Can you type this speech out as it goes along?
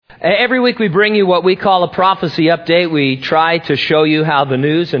Every week we bring you what we call a prophecy update. We try to show you how the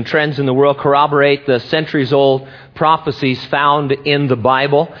news and trends in the world corroborate the centuries-old prophecies found in the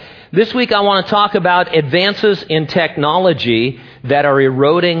Bible. This week I want to talk about advances in technology that are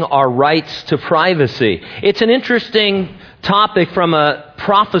eroding our rights to privacy. It's an interesting topic from a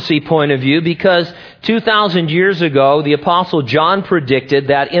prophecy point of view because 2,000 years ago, the Apostle John predicted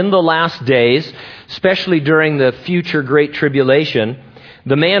that in the last days, especially during the future Great Tribulation,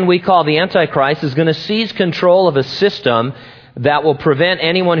 the man we call the Antichrist is going to seize control of a system that will prevent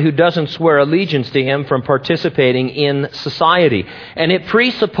anyone who doesn't swear allegiance to him from participating in society. And it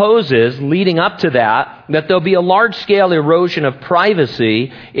presupposes, leading up to that there'll be a large-scale erosion of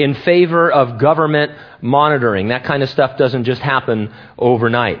privacy in favor of government monitoring. That kind of stuff doesn't just happen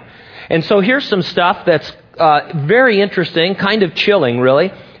overnight. And so here's some stuff that's very interesting, kind of chilling,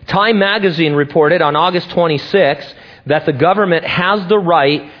 really. Time magazine reported on August 26th that the government has the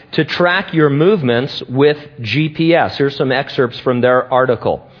right to track your movements with GPS. Here's some excerpts from their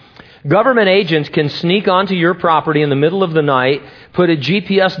article. Government agents can sneak onto your property in the middle of the night, put a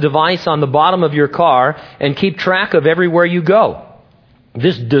GPS device on the bottom of your car, and keep track of everywhere you go.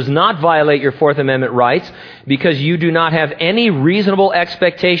 This does not violate your Fourth Amendment rights because you do not have any reasonable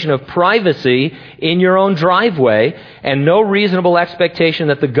expectation of privacy in your own driveway and no reasonable expectation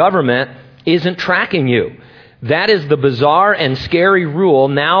that the government isn't tracking you. That is the bizarre and scary rule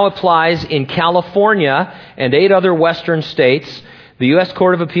now applies in California and 8 other western states. The U.S.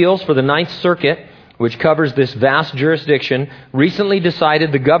 Court of Appeals for the Ninth Circuit, which covers this vast jurisdiction, recently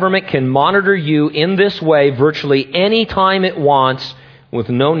decided the government can monitor you in this way virtually any time it wants with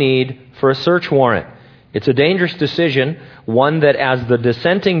no need for a search warrant. It's a dangerous decision, one that, as the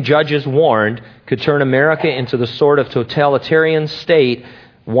dissenting judges warned, could turn America into the sort of totalitarian state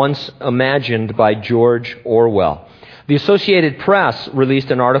once imagined by George Orwell. The Associated Press released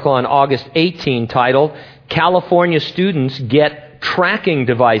an article on August 18 titled, "California Students Get Tracking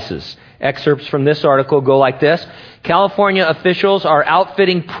Devices." Excerpts from this article go like this. California officials are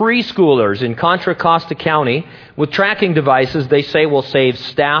outfitting preschoolers in Contra Costa County with tracking devices they say will save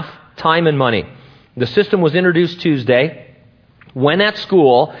staff time and money. The system was introduced Tuesday. When at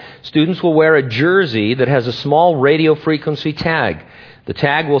school, students will wear a jersey that has a small radio frequency tag. The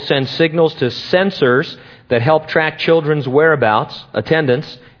tag will send signals to sensors that help track children's whereabouts,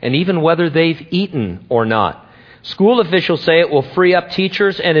 attendance, and even whether they've eaten or not. School officials say it will free up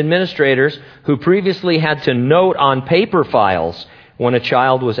teachers and administrators who previously had to note on paper files when a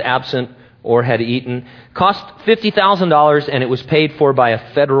child was absent or had eaten. Cost $50,000 and it was paid for by a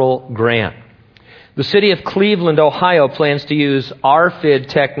federal grant. The city of Cleveland, Ohio plans to use RFID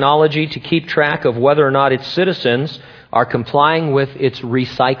technology to keep track of whether or not its citizens are complying with its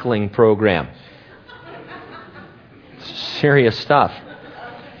recycling program. Serious stuff.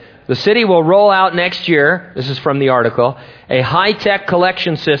 The city will roll out next year, this is from the article, a high-tech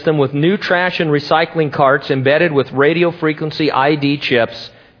collection system with new trash and recycling carts embedded with radio frequency ID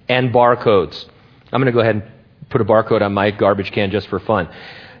chips and barcodes. I'm going to go ahead and put a barcode on my garbage can just for fun.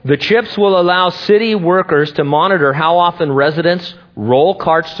 The chips will allow city workers to monitor how often residents roll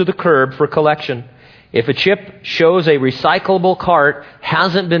carts to the curb for collection. If a chip shows a recyclable cart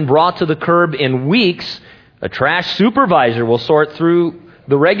hasn't been brought to the curb in weeks, a trash supervisor will sort through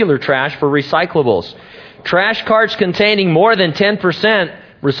the regular trash for recyclables. Trash carts containing more than 10%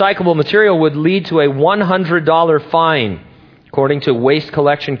 recyclable material would lead to a $100 fine, according to Waste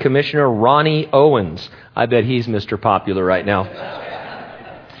Collection Commissioner Ronnie Owens. I bet he's Mr. Popular right now.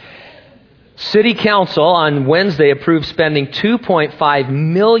 City Council on Wednesday approved spending $2.5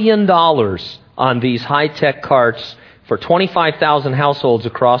 million on these high-tech carts for 25,000 households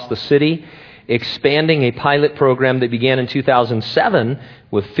across the city, expanding a pilot program that began in 2007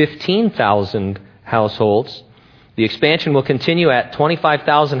 with 15,000 households. The expansion will continue at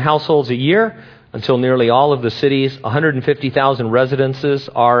 25,000 households a year until nearly all of the city's 150,000 residences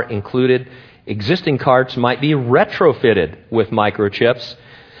are included. Existing carts might be retrofitted with microchips.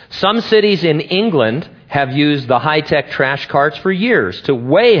 Some cities in England have used the high-tech trash carts for years to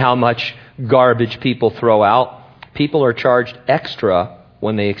weigh how much garbage people throw out. People are charged extra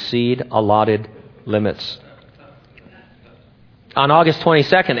when they exceed allotted limits. On August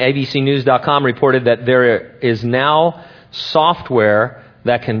 22nd, ABCnews.com reported that there is now software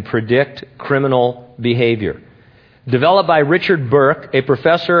that can predict criminal behavior. Developed by Richard Burke, a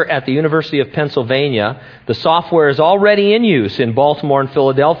professor at the University of Pennsylvania, the software is already in use in Baltimore and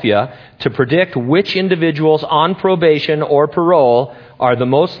Philadelphia to predict which individuals on probation or parole are the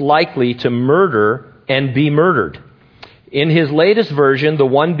most likely to murder and be murdered. In his latest version, the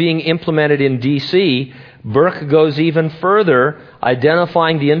one being implemented in D.C., Burke goes even further,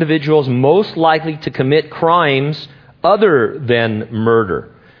 identifying the individuals most likely to commit crimes other than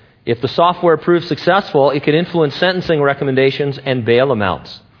murder. If the software proves successful, it could influence sentencing recommendations and bail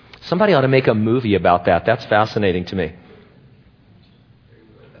amounts. Somebody ought to make a movie about that. That's fascinating to me.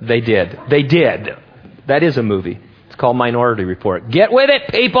 They did. That is a movie. It's called Minority Report. Get with it,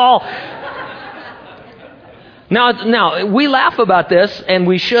 people! Now, we laugh about this, and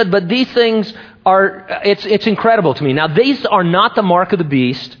we should, but these things it's incredible to me. Now, these are not the mark of the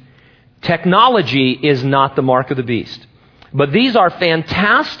beast. Technology is not the mark of the beast. But these are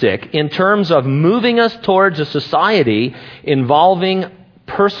fantastic in terms of moving us towards a society involving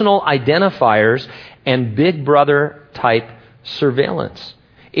personal identifiers and Big Brother type surveillance.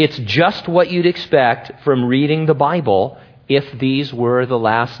 It's just what you'd expect from reading the Bible if these were the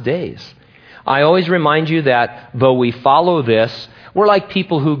last days. I always remind you that though we follow this, we're like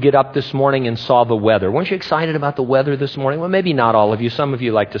people who get up this morning and saw the weather. Weren't you excited about the weather this morning? Well, maybe not all of you. Some of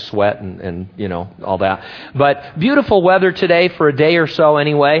you like to sweat and all that. But beautiful weather today for a day or so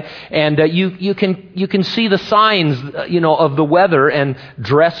anyway. And you can see the signs, of the weather and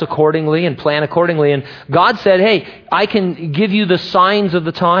dress accordingly and plan accordingly. And God said, hey, I can give you the signs of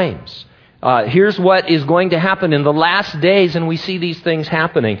the times. Here's what is going to happen in the last days, and we see these things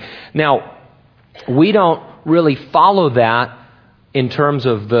happening. Now, we don't really follow that in terms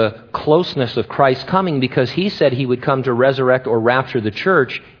of the closeness of Christ coming, because he said he would come to resurrect or rapture the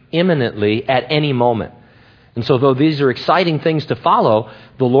church imminently at any moment. And so though these are exciting things to follow,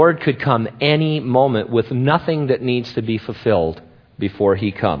 the Lord could come any moment with nothing that needs to be fulfilled before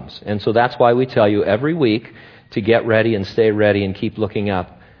he comes. And so that's why we tell you every week to get ready and stay ready and keep looking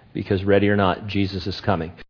up, because ready or not, Jesus is coming.